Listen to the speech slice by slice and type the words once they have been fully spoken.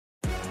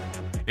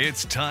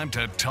It's time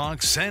to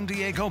talk San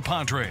Diego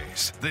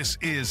Padres. This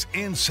is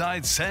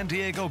Inside San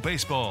Diego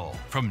Baseball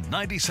from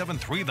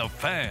 97.3 The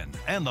Fan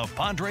and the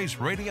Padres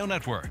Radio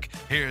Network.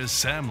 Here's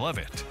Sam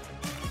Levitt.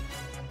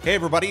 Hey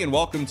everybody, and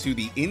welcome to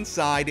the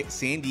Inside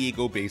San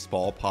Diego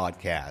Baseball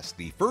podcast,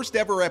 the first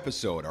ever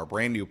episode, our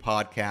brand new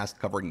podcast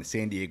covering the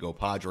San Diego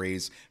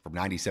Padres from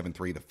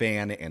 97.3 The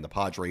Fan and the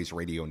Padres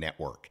Radio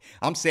Network.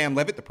 I'm Sam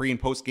Levitt, the pre- and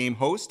post-game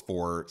host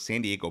for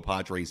San Diego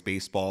Padres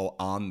baseball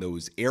on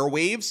those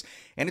airwaves,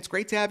 and it's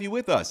great to have you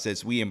with us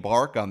as we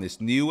embark on this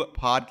new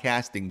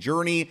podcasting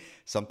journey,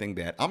 something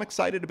that I'm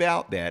excited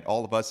about, that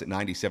all of us at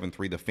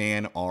 97.3 The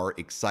Fan are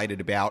excited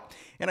about,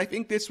 and I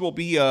think this will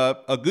be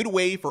a good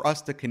way for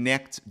us to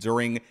connect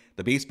during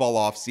the baseball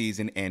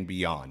offseason and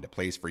beyond. A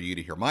place for you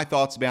to hear my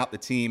thoughts about the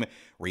team,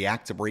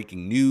 react to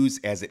breaking news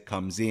as it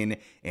comes in,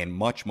 and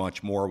much,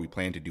 much more. We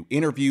plan to do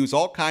interviews,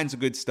 all kinds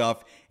of good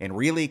stuff, and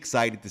really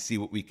excited to see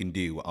what we can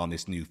do on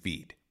this new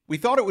feed. We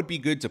thought it would be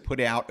good to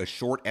put out a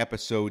short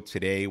episode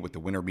today with the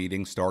winter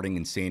meeting starting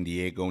in San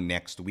Diego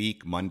next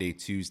week. Monday,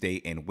 Tuesday,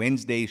 and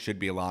Wednesday should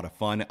be a lot of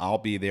fun. I'll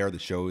be there. The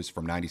shows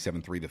from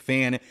 97.3 The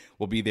Fan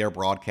will be there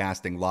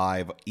broadcasting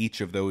live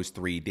each of those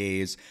 3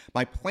 days.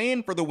 My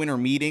plan for the winter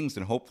meetings,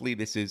 and hopefully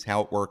this is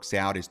how it works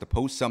out, is to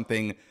post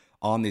something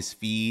on this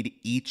feed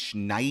each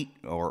night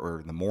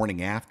or the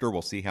morning after.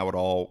 We'll see how it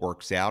all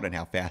works out and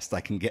how fast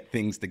I can get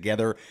things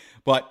together.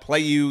 But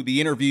play you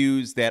the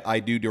interviews that I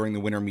do during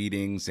the winter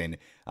meetings and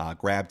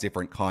grab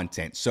different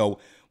content. So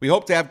we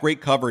hope to have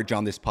great coverage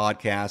on this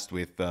podcast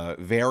with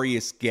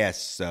various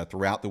guests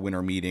throughout the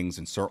winter meetings,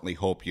 and certainly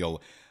hope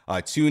you'll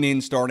tune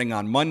in starting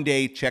on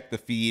Monday. Check the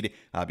feed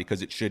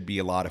because it should be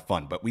a lot of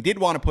fun. But we did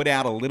want to put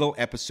out a little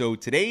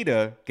episode today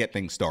to get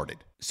things started.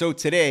 So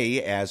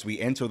today, as we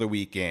enter the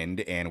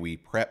weekend and we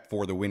prep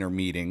for the winter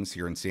meetings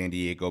here in San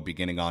Diego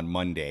beginning on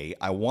Monday,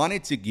 I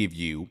wanted to give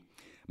you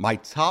my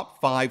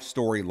top 5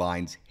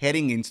 storylines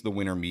heading into the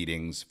winter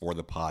meetings for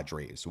the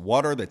Padres.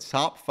 What are the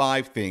top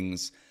 5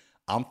 things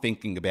I'm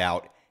thinking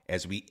about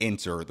as we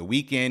enter the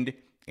weekend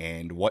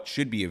and what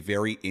should be a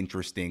very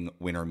interesting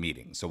winter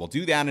meeting? So we'll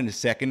do that in a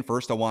second.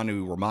 First, I want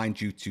to remind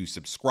you to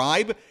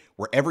subscribe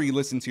wherever you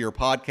listen to your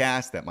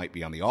podcast. That might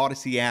be on the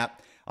Odyssey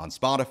app, on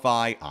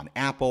Spotify, on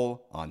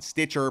Apple, on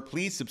Stitcher.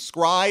 Please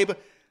subscribe,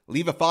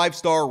 leave a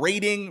 5-star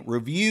rating,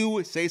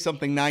 review, say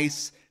something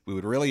nice. We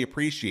would really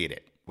appreciate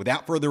it.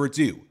 Without further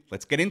ado,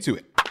 let's get into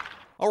it.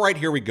 All right,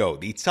 here we go.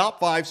 The top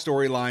 5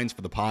 storylines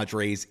for the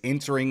Padres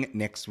entering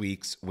next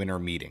week's winter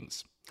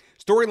meetings.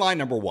 Storyline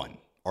number 1.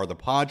 Are the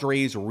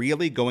Padres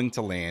really going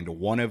to land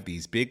one of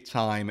these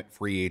big-time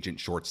free agent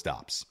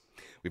shortstops?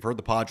 We've heard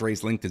the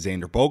Padres linked to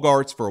Xander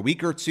Bogaerts for a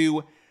week or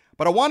two,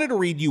 but I wanted to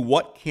read you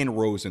what Ken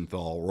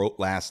Rosenthal wrote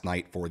last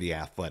night for The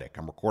Athletic.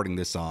 I'm recording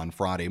this on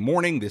Friday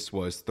morning. This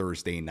was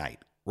Thursday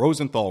night.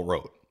 Rosenthal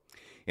wrote,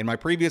 "In my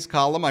previous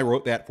column, I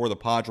wrote that for the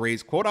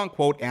Padres,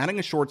 quote-unquote, adding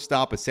a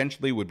shortstop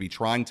essentially would be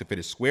trying to fit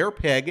a square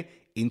peg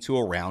into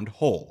a round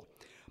hole.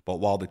 But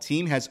while the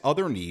team has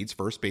other needs,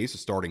 first base, a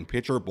starting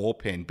pitcher,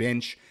 bullpen,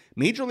 bench,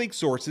 Major League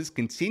sources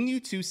continue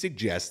to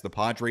suggest the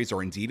Padres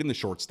are indeed in the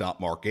shortstop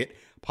market,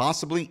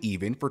 possibly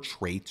even for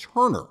Trey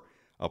Turner,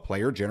 a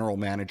player general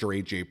manager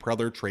A.J.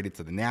 Preller traded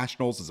to the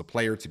Nationals as a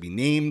player to be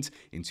named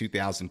in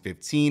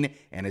 2015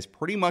 and has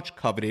pretty much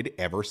coveted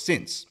ever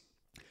since."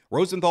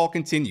 Rosenthal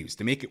continues,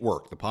 to make it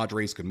work, the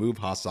Padres could move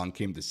Ha-Seong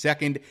Kim to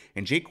second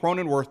and Jake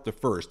Cronenworth to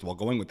first, while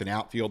going with an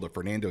outfield of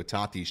Fernando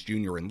Tatis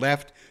Jr. in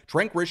left,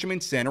 Trent Grisham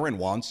in center, and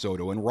Juan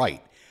Soto in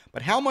right.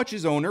 But how much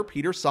is owner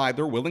Peter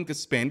Seidler willing to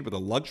spend with a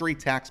luxury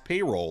tax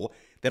payroll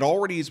that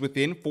already is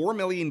within $4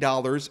 million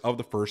of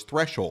the first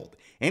threshold?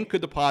 And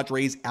could the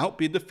Padres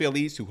outbid the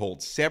Phillies, who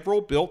hold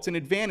several built-in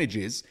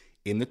advantages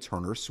in the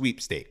Turner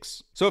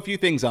sweepstakes? So a few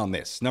things on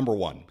this. Number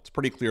 1, it's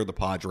pretty clear the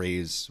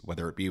Padres,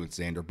 whether it be with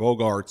Xander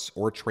Bogaerts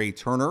or Trey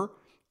Turner,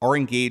 are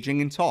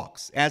engaging in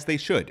talks, as they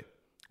should.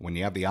 When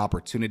you have the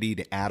opportunity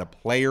to add a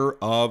player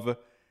of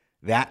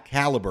that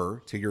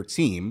caliber to your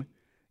team,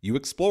 you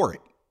explore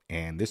it.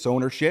 And this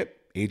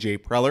ownership, A.J.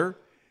 Preller,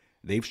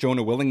 they've shown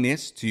a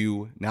willingness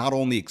to not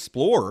only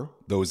explore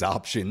those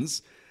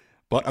options,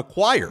 but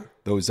acquire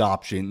those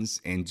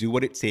options and do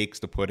what it takes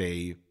to put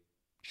a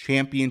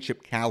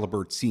championship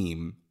caliber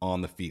team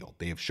on the field.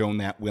 They have shown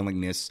that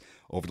willingness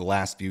over the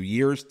last few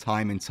years,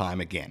 time and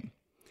time again.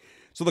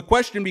 So the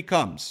question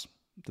becomes,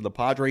 do the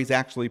Padres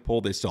actually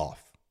pull this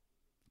off?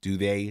 Do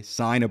they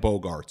sign a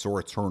Bogaerts or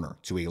a Turner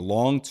to a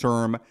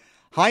long-term,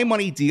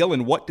 high-money deal,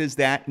 and what does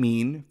that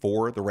mean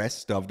for the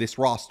rest of this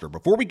roster?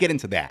 Before we get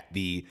into that,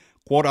 the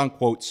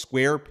quote-unquote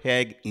square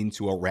peg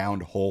into a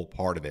round hole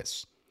part of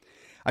this,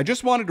 I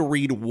just wanted to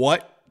read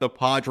what the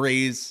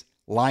Padres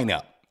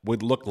lineup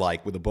would look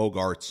like with a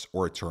Bogaerts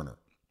or a Turner.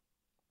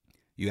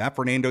 You have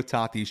Fernando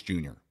Tatis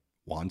Jr.,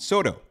 Juan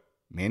Soto,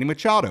 Manny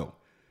Machado.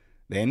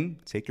 Then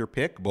take your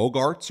pick,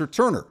 Bogaerts or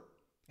Turner.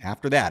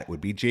 After that, it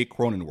would be Jake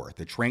Cronenworth,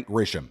 a Trent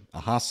Grisham, a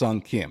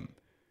Ha-Seong Kim.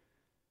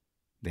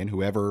 Then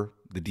whoever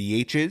the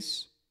DH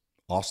is,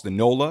 Austin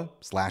Nola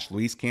 /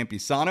 Luis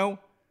Campusano.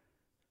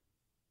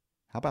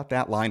 How about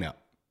that lineup?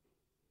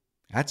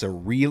 That's a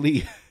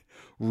really,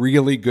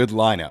 really good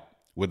lineup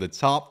with a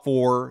top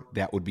four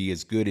that would be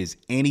as good as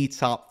any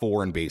top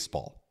four in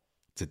baseball.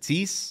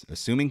 Tatis,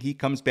 assuming he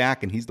comes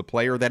back and he's the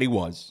player that he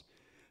was,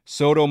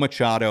 Soto,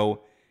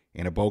 Machado,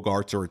 and a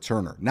Bogaerts or a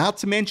Turner. Not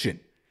to mention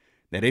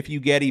that if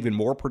you get even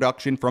more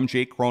production from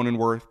Jake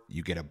Cronenworth,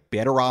 you get a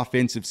better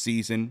offensive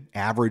season,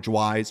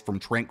 average-wise, from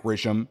Trent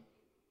Grisham.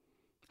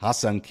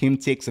 Ha-Seong Kim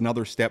takes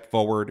another step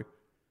forward.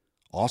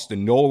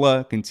 Austin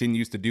Nola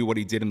continues to do what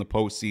he did in the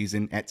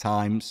postseason at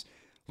times.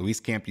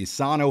 Luis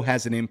Campusano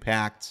has an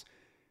impact.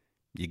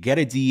 You get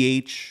a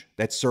DH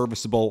that's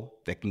serviceable,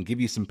 that can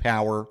give you some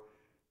power.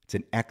 It's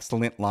an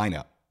excellent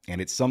lineup. And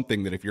it's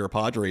something that if you're a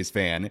Padres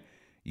fan,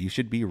 you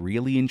should be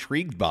really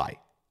intrigued by.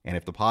 And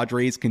if the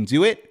Padres can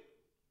do it,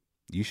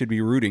 you should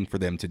be rooting for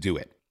them to do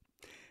it.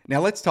 Now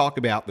let's talk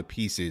about the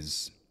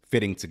pieces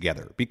fitting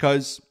together,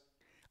 because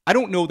I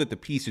don't know that the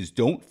pieces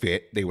don't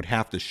fit. They would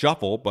have to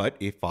shuffle, but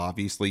if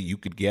obviously you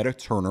could get a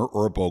Turner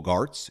or a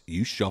Bogaerts,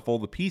 you shuffle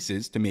the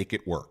pieces to make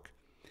it work.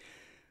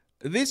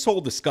 This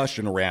whole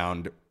discussion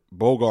around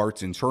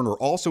Bogaerts and Turner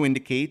also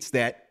indicates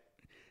that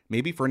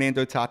maybe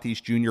Fernando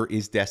Tatis Jr.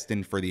 is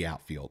destined for the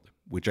outfield,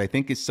 which I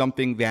think is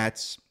something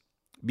that's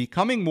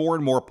becoming more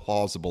and more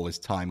plausible as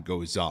time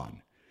goes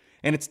on.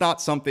 And it's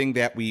not something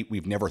that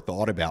we've never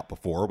thought about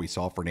before. We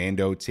saw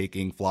Fernando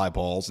taking fly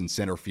balls in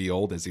center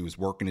field as he was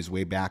working his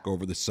way back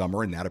over the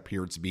summer, and that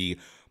appeared to be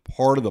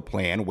part of the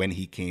plan when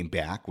he came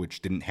back,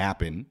 which didn't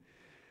happen.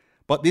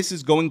 But this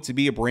is going to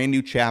be a brand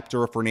new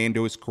chapter of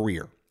Fernando's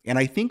career. And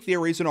I think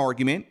there is an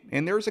argument,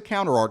 and there's a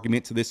counter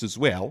argument to this as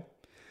well,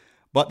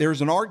 but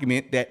there's an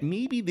argument that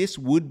maybe this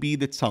would be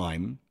the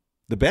time,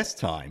 the best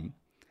time,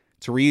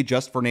 to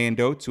readjust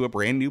Fernando to a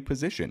brand new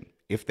position.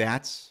 If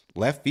that's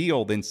left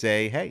field, and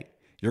say, hey,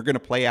 you're going to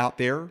play out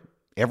there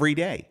every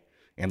day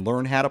and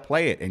learn how to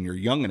play it. And you're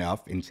young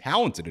enough and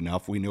talented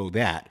enough, we know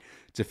that,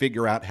 to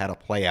figure out how to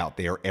play out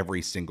there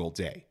every single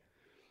day.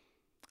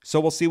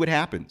 So we'll see what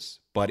happens.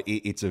 But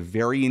it's a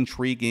very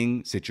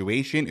intriguing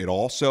situation. It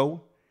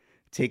also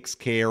takes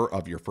care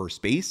of your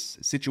first base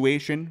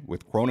situation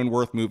with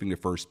Cronenworth moving to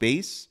first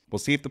base. We'll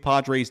see if the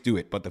Padres do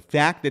it. But the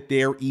fact that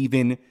they're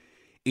even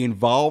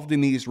involved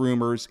in these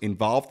rumors,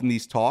 involved in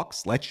these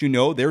talks, lets you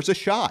know there's a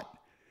shot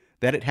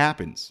that it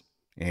happens.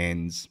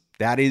 And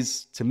that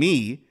is, to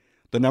me,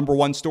 the number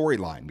one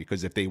storyline,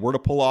 because if they were to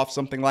pull off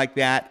something like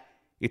that,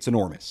 it's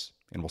enormous.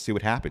 And we'll see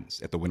what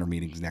happens at the winter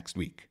meetings next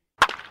week.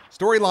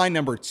 Storyline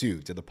number 2,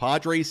 did the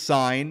Padres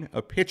sign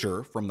a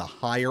pitcher from the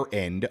higher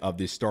end of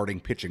this starting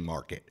pitching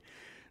market?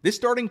 This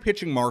starting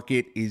pitching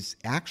market is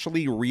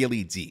actually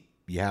really deep.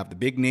 You have the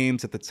big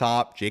names at the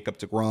top, Jacob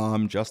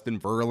deGrom, Justin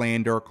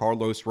Verlander,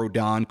 Carlos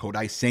Rodon,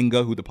 Kodai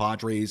Senga, who the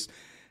Padres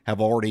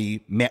have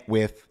already met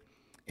with.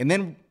 And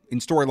then in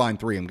storyline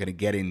 3, I'm going to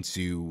get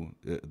into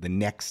the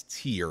next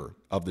tier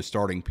of the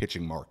starting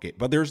pitching market.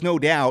 But there's no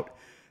doubt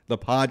the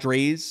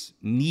Padres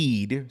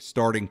need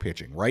starting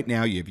pitching. Right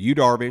now, you have Yu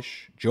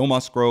Darvish, Joe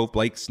Musgrove,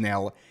 Blake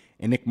Snell,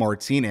 and Nick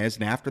Martinez.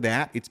 And after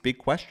that, it's big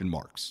question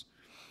marks.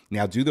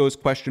 Now, do those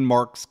question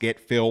marks get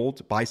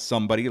filled by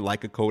somebody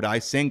like a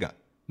Kodai Senga?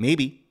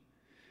 Maybe.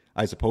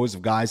 I suppose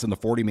of guys on the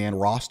 40-man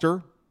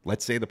roster,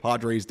 let's say the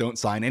Padres don't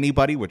sign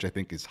anybody, which I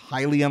think is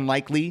highly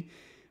unlikely.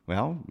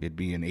 Well, it'd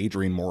be an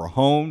Adrian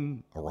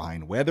Morejon, a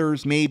Ryan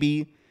Weathers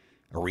maybe,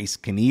 a Reese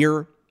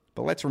Kinnear.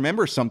 But let's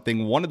remember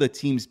something. One of the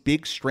team's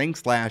big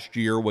strengths last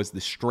year was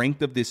the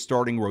strength of this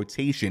starting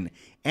rotation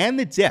and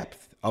the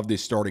depth of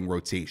this starting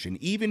rotation,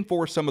 even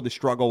for some of the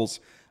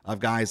struggles of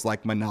guys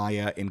like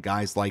Manaea and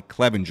guys like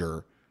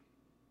Clevenger.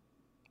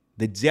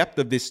 The depth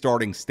of this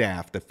starting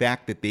staff, the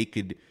fact that they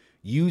could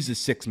use a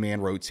 6-man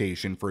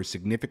rotation for a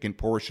significant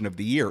portion of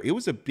the year, it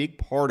was a big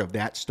part of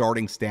that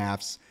starting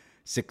staff's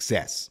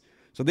success.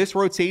 So this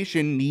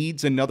rotation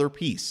needs another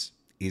piece.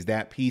 Is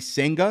that piece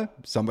Senga,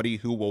 somebody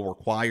who will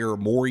require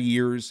more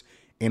years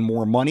and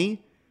more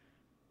money?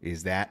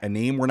 Is that a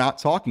name we're not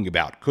talking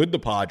about? Could the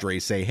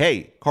Padres say,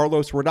 hey,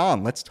 Carlos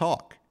Rodon, let's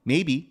talk?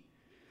 Maybe.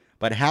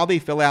 But how they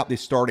fill out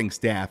this starting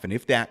staff, and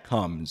if that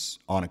comes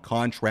on a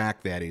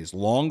contract that is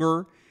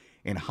longer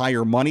and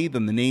higher money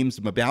than the names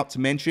I'm about to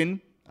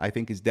mention, I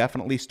think is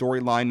definitely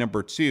storyline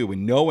number 2.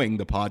 And knowing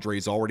the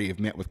Padres already have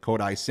met with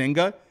Kodai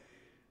Senga,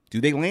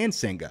 do they land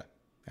Senga?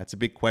 That's a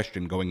big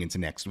question going into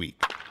next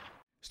week.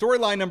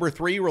 Storyline number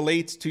 3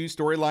 relates to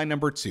storyline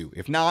number 2.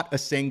 If not a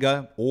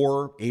Senga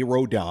or a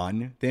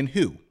Rodon, then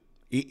who?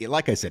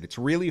 Like I said, it's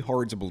really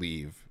hard to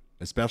believe,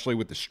 especially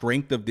with the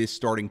strength of this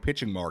starting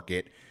pitching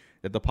market,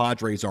 that the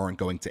Padres aren't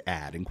going to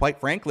add. And quite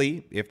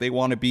frankly, if they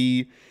want to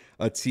be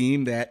a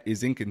team that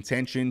is in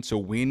contention to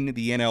win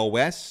the NL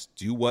West,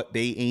 do what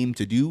they aim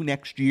to do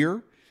next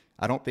year,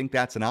 I don't think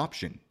that's an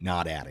option,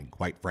 not adding,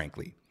 quite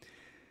frankly.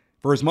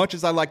 For as much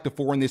as I like the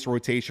 4 in this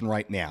rotation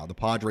right now, the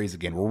Padres,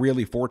 again, were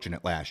really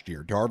fortunate last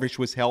year. Darvish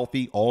was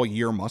healthy all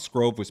year.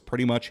 Musgrove was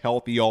pretty much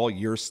healthy all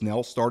year.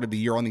 Snell started the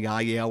year on the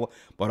IL,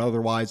 but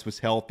otherwise was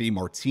healthy.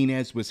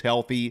 Martinez was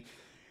healthy.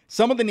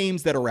 Some of the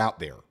names that are out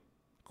there,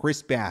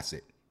 Chris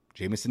Bassett,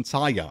 Jameson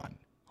Taillon,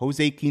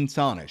 Jose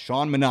Quintana,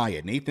 Sean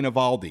Manaea, Nathan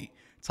Eovaldi,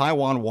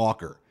 Taijuan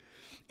Walker.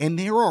 And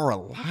there are a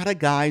lot of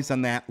guys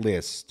on that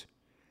list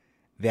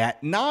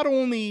that not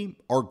only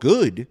are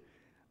good,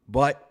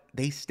 but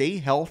they stay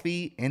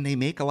healthy and they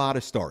make a lot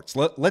of starts.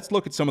 Let's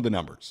look at some of the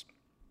numbers.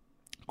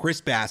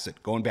 Chris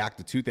Bassitt, going back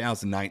to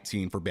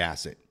 2019 for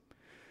Bassitt.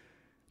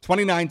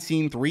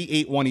 2019,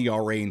 3.81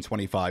 ERA in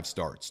 25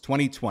 starts.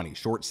 2020,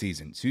 short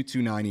season,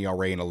 2.29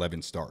 ERA in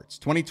 11 starts.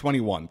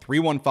 2021,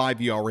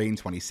 3.15 ERA in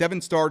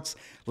 27 starts.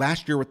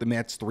 Last year with the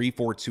Mets,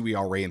 3.42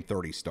 ERA in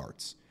 30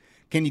 starts.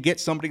 Can you get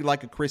somebody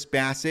like a Chris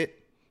Bassitt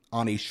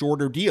on a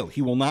shorter deal?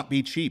 He will not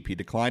be cheap. He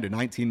declined a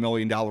 $19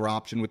 million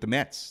option with the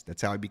Mets.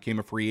 That's how he became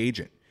a free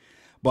agent.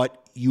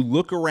 But you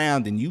look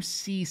around and you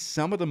see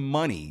some of the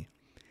money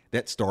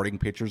that starting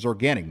pitchers are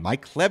getting.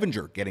 Mike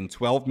Clevinger getting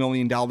 $12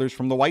 million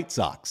from the White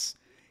Sox.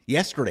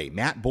 Yesterday,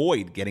 Matt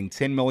Boyd getting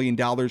 $10 million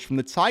from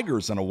the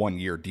Tigers on a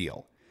one-year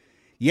deal.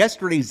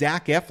 Yesterday,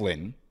 Zach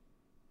Eflin,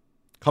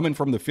 coming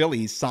from the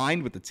Phillies,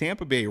 signed with the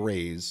Tampa Bay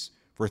Rays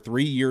for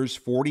 3 years,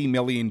 $40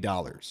 million.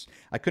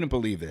 I couldn't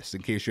believe this,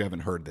 in case you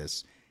haven't heard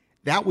this.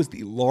 That was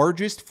the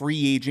largest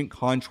free agent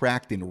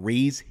contract in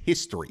Rays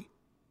history.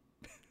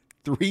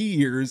 3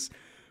 years,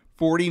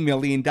 $40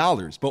 million.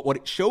 But what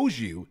it shows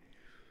you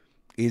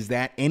is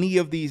that any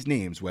of these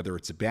names, whether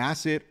it's a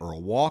Bassitt or a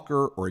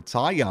Walker or a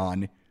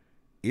Taillon,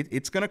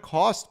 it's going to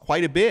cost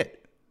quite a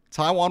bit.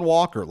 Taijuan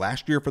Walker,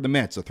 last year for the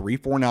Mets, a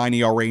 3.49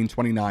 ERA in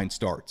 29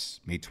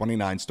 starts. Made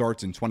 29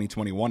 starts in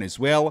 2021 as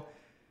well.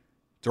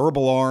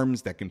 Durable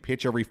arms that can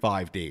pitch every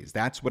 5 days.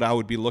 That's what I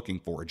would be looking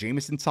for.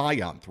 Jameson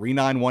Taillon,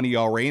 3.91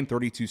 ERA in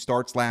 32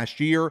 starts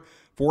last year.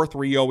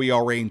 4.30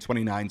 ERA in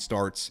 29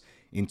 starts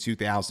in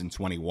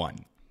 2021.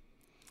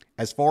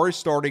 As far as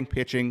starting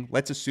pitching,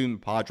 let's assume the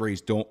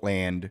Padres don't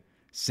land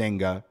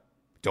Senga,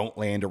 don't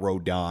land a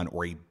Rodon,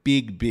 or a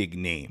big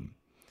name.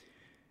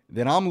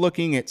 Then I'm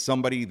looking at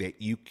somebody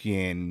that you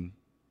can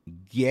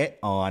get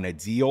on a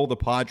deal the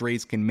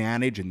Padres can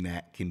manage and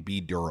that can be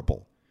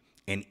durable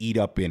and eat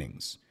up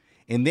innings.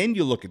 And then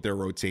you look at their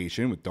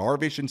rotation with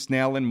Darvish and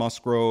Snell and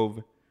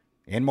Musgrove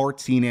and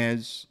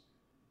Martinez.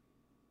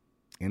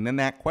 And then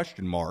that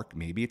question mark,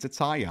 maybe it's a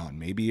Taillon,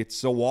 maybe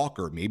it's a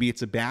Walker, maybe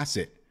it's a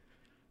Bassitt.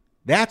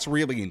 That's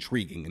really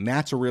intriguing, and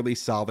that's a really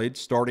solid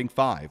starting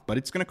five. But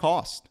it's going to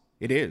cost.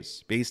 It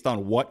is, based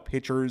on what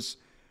pitchers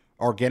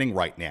are getting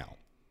right now.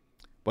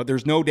 But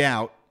there's no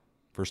doubt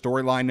for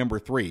storyline number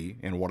 3,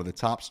 and one of the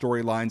top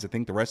storylines, I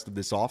think, the rest of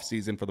this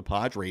offseason for the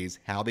Padres,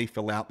 how they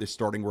fill out this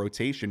starting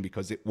rotation,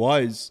 because it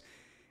was,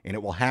 and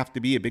it will have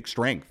to be, a big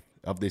strength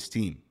of this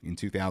team in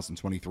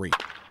 2023.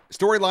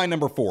 Storyline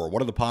number 4, what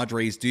do the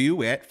Padres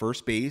do at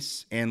first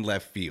base and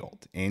left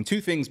field? And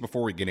two things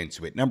before we get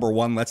into it. Number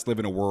one, let's live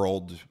in a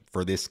world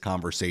for this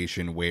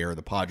conversation where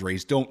the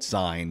Padres don't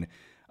sign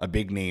a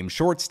big-name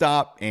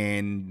shortstop,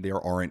 and there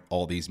aren't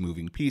all these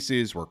moving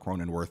pieces where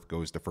Cronenworth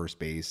goes to first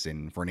base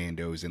and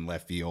Fernando's in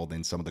left field,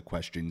 and some of the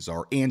questions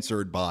are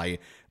answered by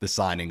the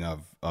signing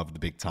of the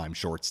big-time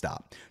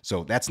shortstop.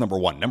 So that's number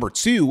one. Number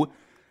two,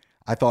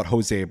 I thought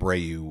Jose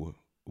Abreu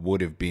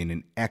would have been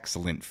an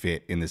excellent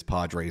fit in this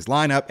Padres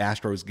lineup.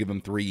 Astros give him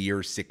 3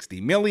 years,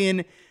 $60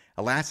 million.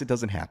 Alas, it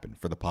doesn't happen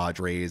for the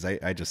Padres.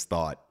 I just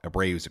thought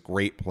Abreu's a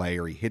great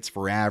player. He hits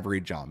for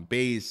average on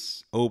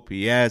base,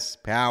 OPS,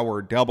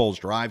 power, doubles,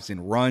 drives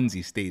and runs.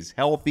 He stays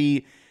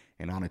healthy.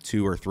 And on a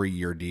 2 or 3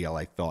 year deal,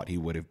 I thought he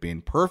would have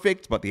been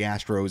perfect. But the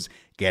Astros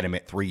get him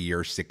at 3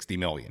 years, $60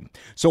 million.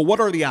 So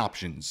what are the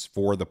options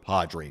for the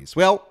Padres?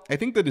 Well, I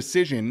think the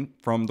decision,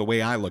 from the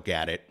way I look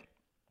at it,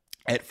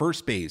 at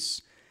first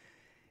base,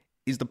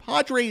 is the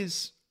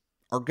Padres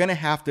are going to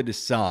have to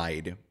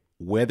decide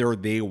whether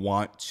they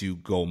want to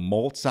go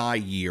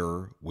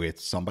multi-year with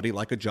somebody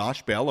like a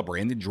Josh Bell, a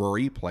Brandon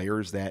Drury,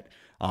 players that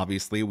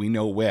obviously we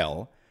know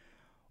well,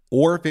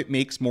 or if it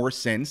makes more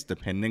sense,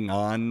 depending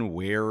on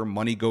where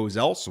money goes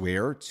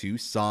elsewhere, to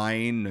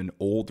sign an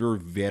older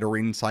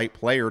veteran-type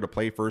player to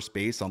play first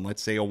base on,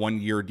 let's say, a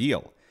 1-year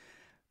deal.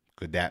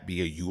 Could that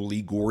be a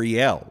Yuli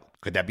Gurriel?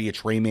 Could that be a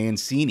Trey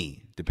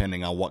Mancini,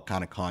 depending on what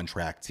kind of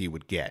contract he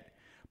would get?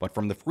 But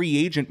from the free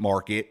agent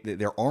market,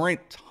 there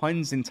aren't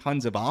tons and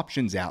tons of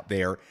options out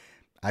there.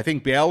 I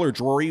think Bell or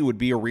Drury would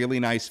be a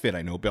really nice fit.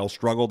 I know Bell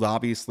struggled,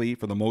 obviously,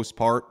 for the most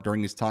part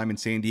during his time in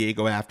San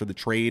Diego after the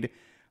trade.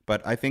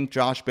 But I think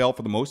Josh Bell,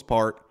 for the most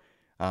part,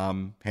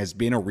 has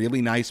been a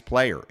really nice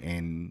player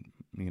and,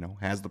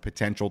 has the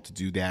potential to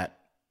do that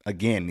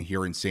again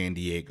here in San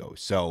Diego.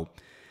 So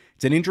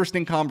it's an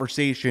interesting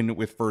conversation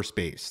with first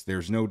base.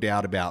 There's no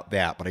doubt about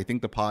that. But I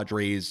think the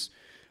Padres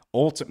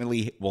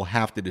ultimately will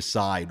have to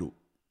decide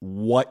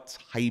what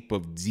type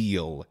of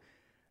deal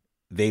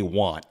they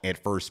want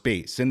at first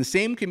base. And the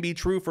same can be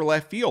true for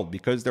left field,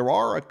 because there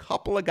are a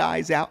couple of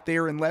guys out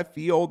there in left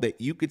field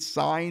that you could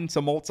sign to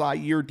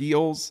multi-year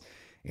deals.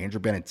 Andrew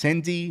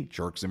Benintendi,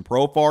 Jurickson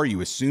Profar,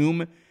 you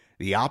assume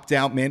the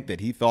opt-out meant that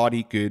he thought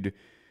he could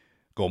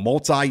go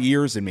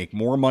multi-years and make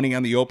more money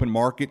on the open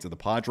market. Do the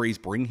Padres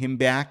bring him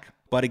back?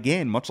 But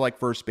again, much like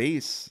first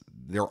base,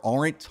 there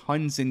aren't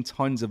tons and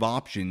tons of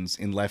options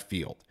in left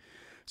field.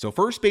 So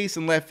first base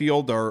and left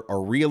field are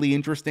really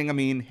interesting. I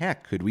mean,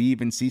 heck, could we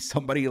even see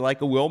somebody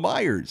like a Will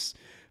Myers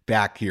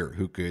back here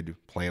who could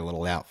play a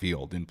little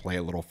outfield and play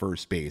a little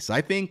first base.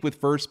 I think with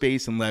first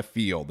base and left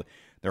field,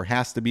 there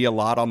has to be a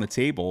lot on the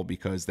table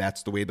because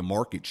that's the way the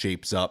market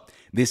shapes up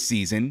this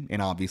season.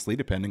 And obviously,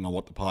 depending on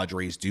what the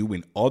Padres do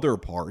in other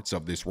parts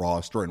of this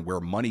roster and where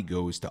money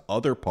goes to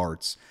other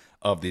parts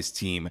of this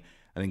team,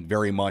 I think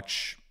very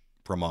much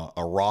from a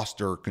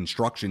roster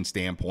construction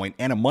standpoint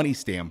and a money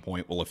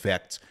standpoint will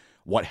affect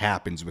what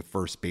happens with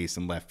first base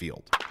and left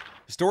field.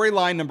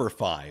 Storyline number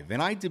 5,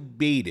 and I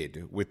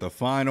debated with the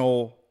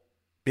final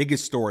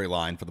biggest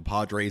storyline for the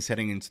Padres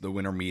heading into the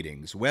winter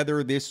meetings,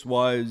 whether this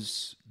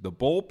was the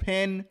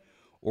bullpen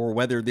or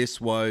whether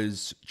this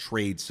was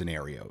trade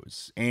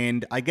scenarios.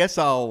 And I guess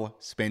I'll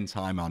spend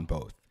time on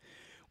both.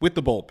 With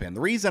the bullpen,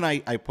 the reason I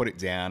put it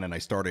down and I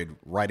started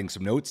writing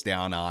some notes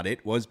down on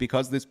it was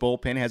because this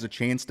bullpen has a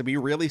chance to be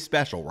really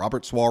special.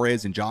 Robert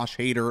Suarez and Josh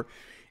Hader,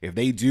 if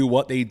they do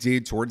what they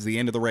did towards the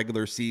end of the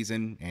regular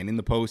season and in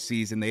the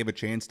postseason, they have a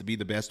chance to be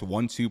the best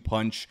 1-2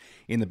 punch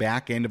in the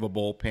back end of a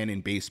bullpen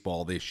in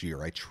baseball this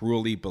year. I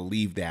truly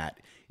believe that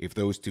if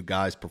those two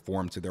guys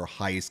perform to their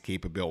highest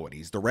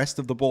capabilities. The rest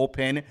of the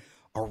bullpen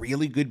are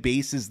really good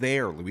bases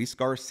there. Luis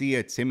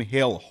Garcia, Tim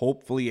Hill,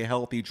 hopefully a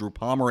healthy Drew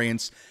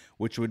Pomeranz,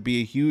 which would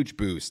be a huge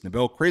boost.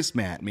 Nabil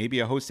Crismatt, maybe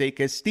a Jose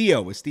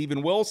Castillo, a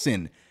Steven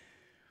Wilson.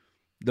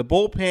 The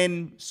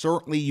bullpen,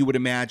 certainly you would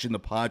imagine the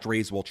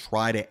Padres will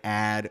try to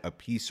add a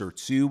piece or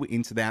two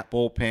into that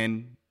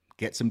bullpen,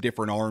 get some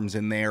different arms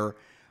in there.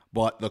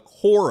 But the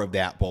core of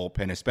that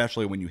bullpen,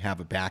 especially when you have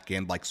a back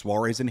end like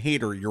Suarez and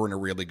Hader, you're in a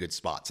really good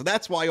spot. So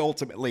that's why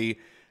ultimately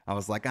I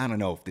was like, I don't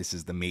know if this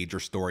is the major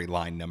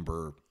storyline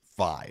number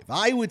 5.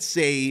 I would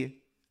say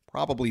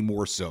probably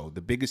more so.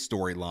 The biggest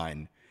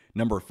storyline,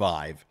 number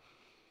 5,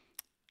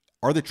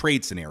 are the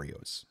trade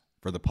scenarios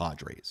for the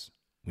Padres.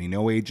 We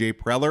know A.J.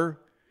 Preller.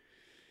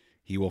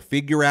 He will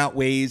figure out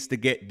ways to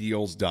get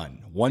deals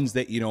done, ones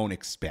that you don't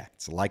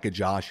expect, like a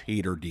Josh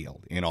Hader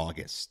deal in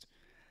August,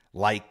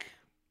 like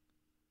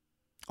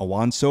a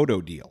Juan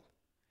Soto deal.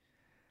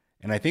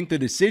 And I think the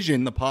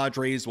decision the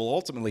Padres will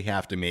ultimately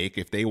have to make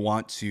if they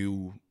want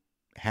to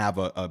have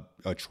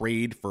a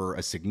trade for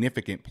a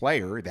significant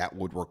player that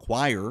would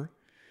require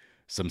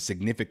some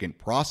significant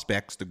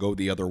prospects to go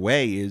the other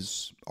way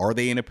is, are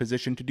they in a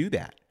position to do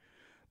that?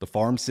 The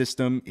farm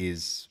system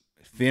is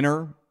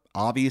thinner,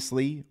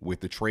 obviously, with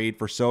the trade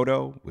for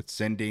Soto, with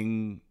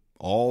sending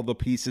all the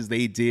pieces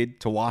they did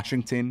to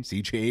Washington,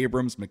 C.J.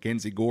 Abrams,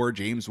 Mackenzie Gore,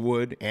 James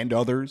Wood, and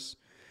others.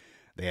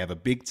 They have a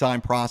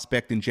big-time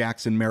prospect in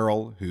Jackson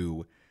Merrill,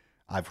 who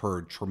I've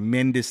heard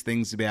tremendous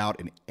things about,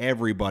 and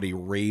everybody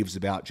raves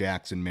about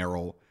Jackson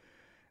Merrill.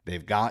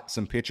 They've got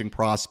some pitching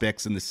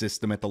prospects in the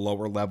system at the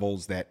lower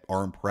levels that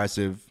are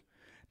impressive.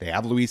 They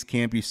have Luis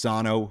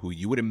Campusano, who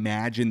you would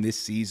imagine this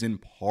season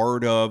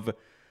part of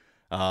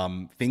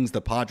things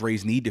the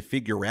Padres need to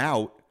figure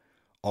out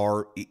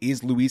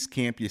is Luis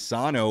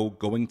Campusano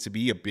going to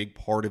be a big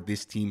part of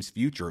this team's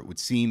future? It would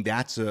seem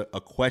that's a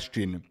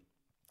question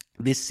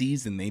this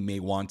season they may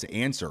want to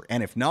answer.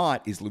 And if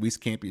not, is Luis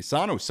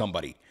Campusano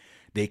somebody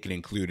they can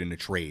include in a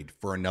trade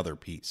for another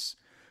piece?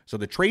 So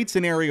the trade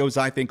scenarios,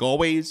 I think,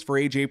 always for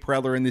A.J.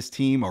 Preller and this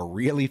team are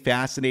really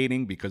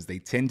fascinating because they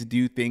tend to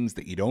do things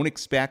that you don't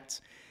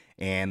expect.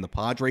 And the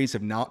Padres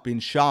have not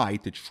been shy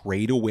to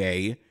trade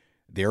away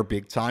their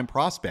big-time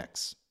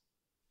prospects.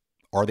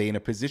 Are they in a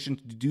position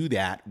to do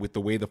that with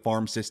the way the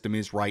farm system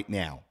is right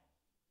now?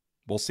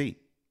 We'll see.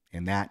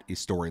 And that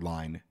is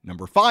storyline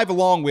number 5,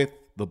 along with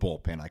the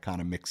bullpen. I kind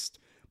of mixed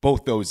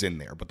both those in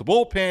there. But the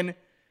bullpen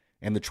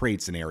and the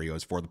trade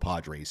scenarios for the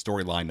Padres,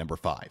 storyline number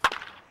 5.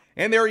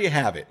 And there you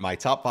have it, my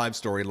top 5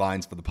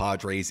 storylines for the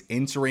Padres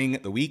entering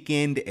the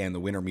weekend and the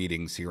winter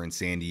meetings here in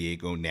San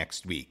Diego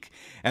next week.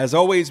 As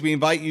always, we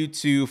invite you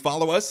to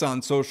follow us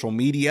on social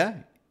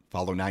media.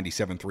 Follow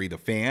 97.3 The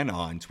Fan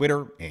on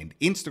Twitter and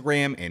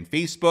Instagram and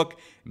Facebook.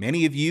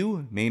 Many of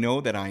you may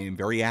know that I am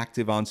very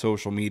active on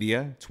social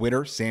media.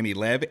 Twitter, Sammy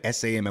Lev,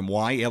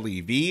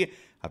 SAMMYLEV.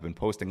 I've been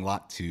posting a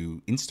lot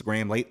to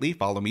Instagram lately.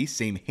 Follow me,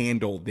 same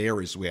handle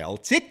there as well.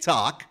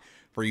 TikTok,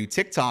 for you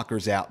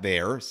TikTokers out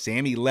there,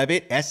 Sammy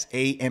Levitt,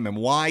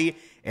 SAMMYLEVITT.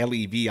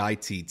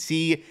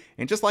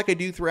 And just like I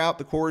do throughout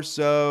the course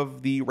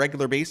of the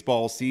regular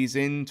baseball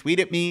season,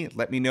 tweet at me.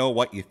 Let me know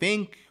what you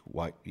think,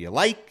 what you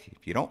like.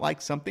 If you don't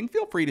like something,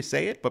 feel free to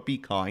say it, but be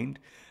kind,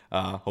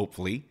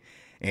 hopefully.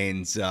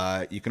 And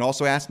you can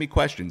also ask me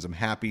questions. I'm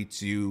happy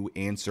to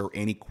answer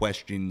any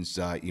questions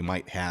you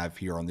might have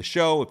here on the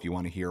show. If you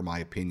want to hear my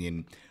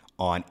opinion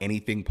on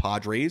anything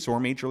Padres or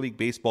Major League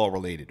Baseball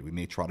related, we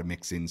may try to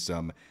mix in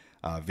some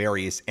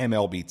various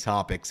MLB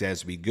topics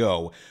as we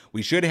go.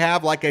 We should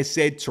have, like I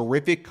said,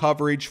 terrific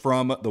coverage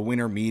from the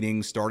winter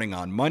meetings starting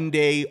on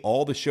Monday.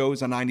 All the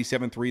shows on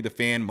 97.3 The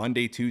Fan,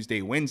 Monday,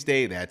 Tuesday,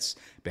 Wednesday. That's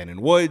Ben and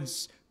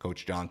Woods,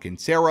 Coach John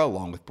Quintera,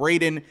 along with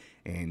Braden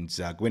and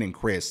Gwynn and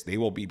Chris. They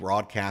will be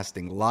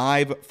broadcasting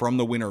live from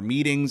the winter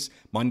meetings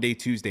Monday,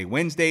 Tuesday,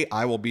 Wednesday.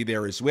 I will be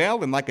there as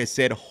well. And like I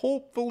said,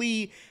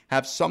 hopefully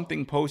have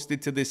something posted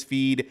to this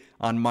feed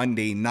on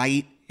Monday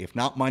night. If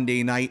not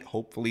Monday night,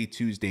 hopefully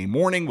Tuesday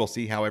morning. We'll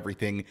see how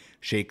everything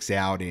shakes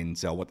out and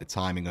what the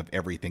timing of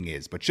everything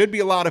is. But should be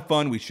a lot of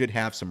fun. We should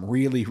have some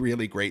really,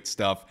 really great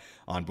stuff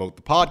on both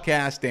the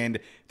podcast and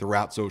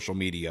throughout social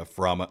media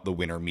from the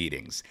winter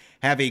meetings.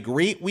 Have a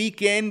great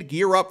weekend.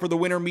 Gear up for the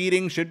winter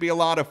meeting. Should be a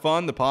lot of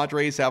fun. The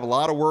Padres have a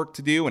lot of work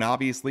to do and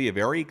obviously a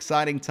very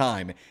exciting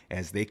time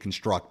as they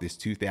construct this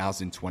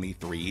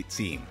 2023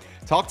 team.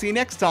 Talk to you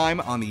next time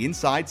on the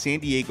Inside San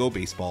Diego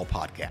Baseball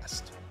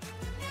Podcast.